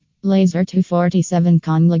Laser 247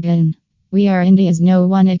 Conligan. We are India's no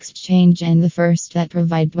one exchange and the first that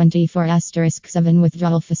provide 24/7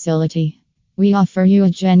 withdrawal facility. We offer you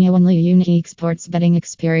a genuinely unique sports betting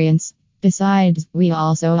experience. Besides, we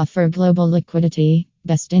also offer global liquidity,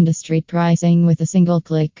 best industry pricing with a single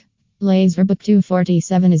click. Laserbook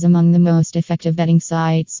 247 is among the most effective betting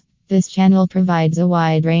sites. This channel provides a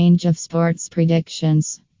wide range of sports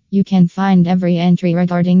predictions. You can find every entry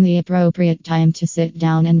regarding the appropriate time to sit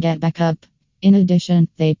down and get back up. In addition,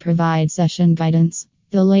 they provide session guidance.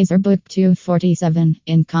 The Laserbook 247,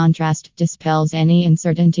 in contrast, dispels any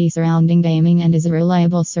uncertainty surrounding gaming and is a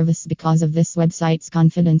reliable service because of this website's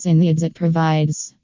confidence in the odds it provides.